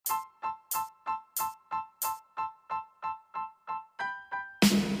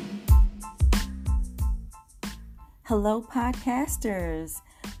Hello, podcasters.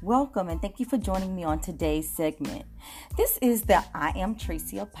 Welcome and thank you for joining me on today's segment. This is the I Am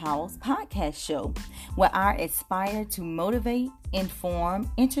Tracia Powell's podcast show, where I aspire to motivate, inform,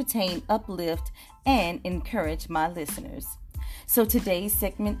 entertain, uplift, and encourage my listeners. So today's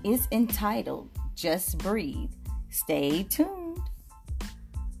segment is entitled Just Breathe. Stay tuned.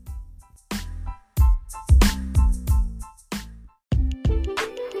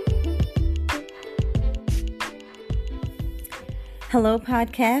 Hello,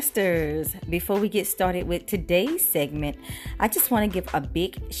 podcasters. Before we get started with today's segment, I just want to give a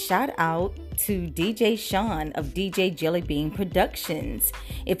big shout out to DJ Sean of DJ Jellybean Productions.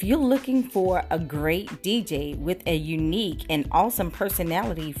 If you're looking for a great DJ with a unique and awesome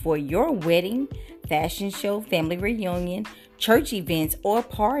personality for your wedding, fashion show, family reunion, church events, or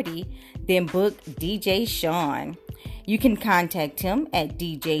party, then book DJ Sean. You can contact him at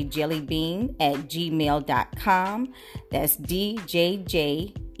djjellybean@gmail.com. That's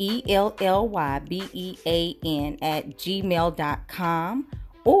djjellyybean@gmail.com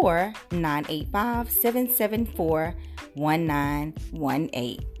or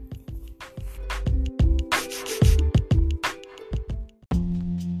 985-774-1918.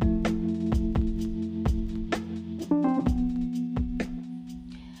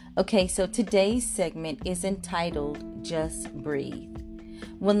 Okay, so today's segment is entitled Just Breathe.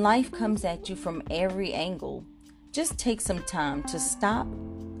 When life comes at you from every angle, just take some time to stop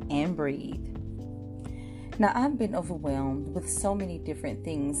and breathe. Now, I've been overwhelmed with so many different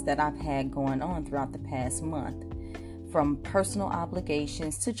things that I've had going on throughout the past month, from personal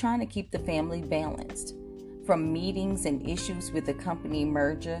obligations to trying to keep the family balanced, from meetings and issues with the company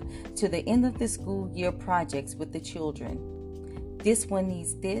merger to the end of the school year projects with the children. This one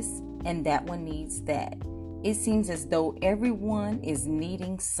needs this and that one needs that. It seems as though everyone is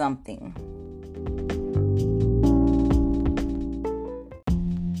needing something.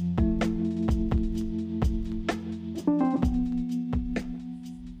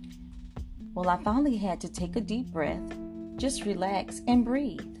 Well, I finally had to take a deep breath, just relax and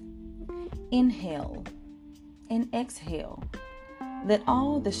breathe. Inhale and exhale. Let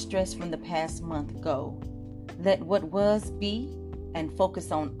all the stress from the past month go. Let what was be and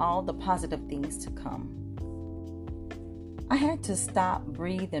focus on all the positive things to come. I had to stop,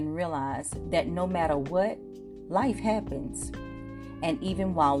 breathe, and realize that no matter what, life happens. And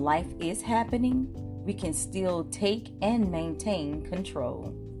even while life is happening, we can still take and maintain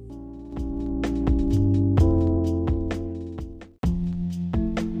control.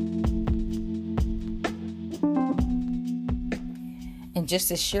 And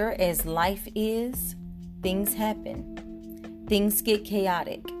just as sure as life is, things happen. Things get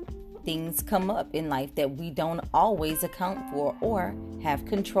chaotic. Things come up in life that we don't always account for or have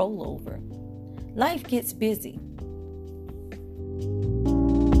control over. Life gets busy.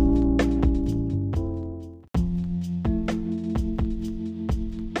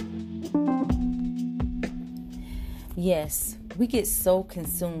 Yes, we get so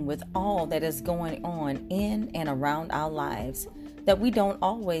consumed with all that is going on in and around our lives that we don't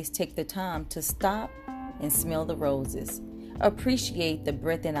always take the time to stop and smell the roses, appreciate the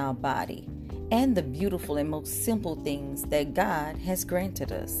breath in our body, and the beautiful and most simple things that God has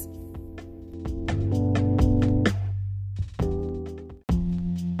granted us.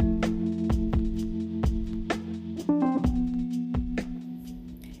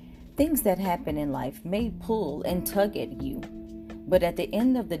 Things that happen in life may pull and tug at you, but at the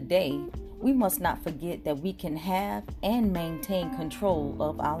end of the day, we must not forget that we can have and maintain control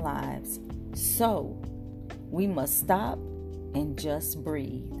of our lives. So, we must stop and just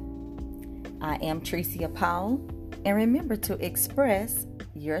breathe. I am Tracia Powell, and remember to express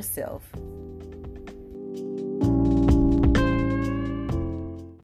yourself.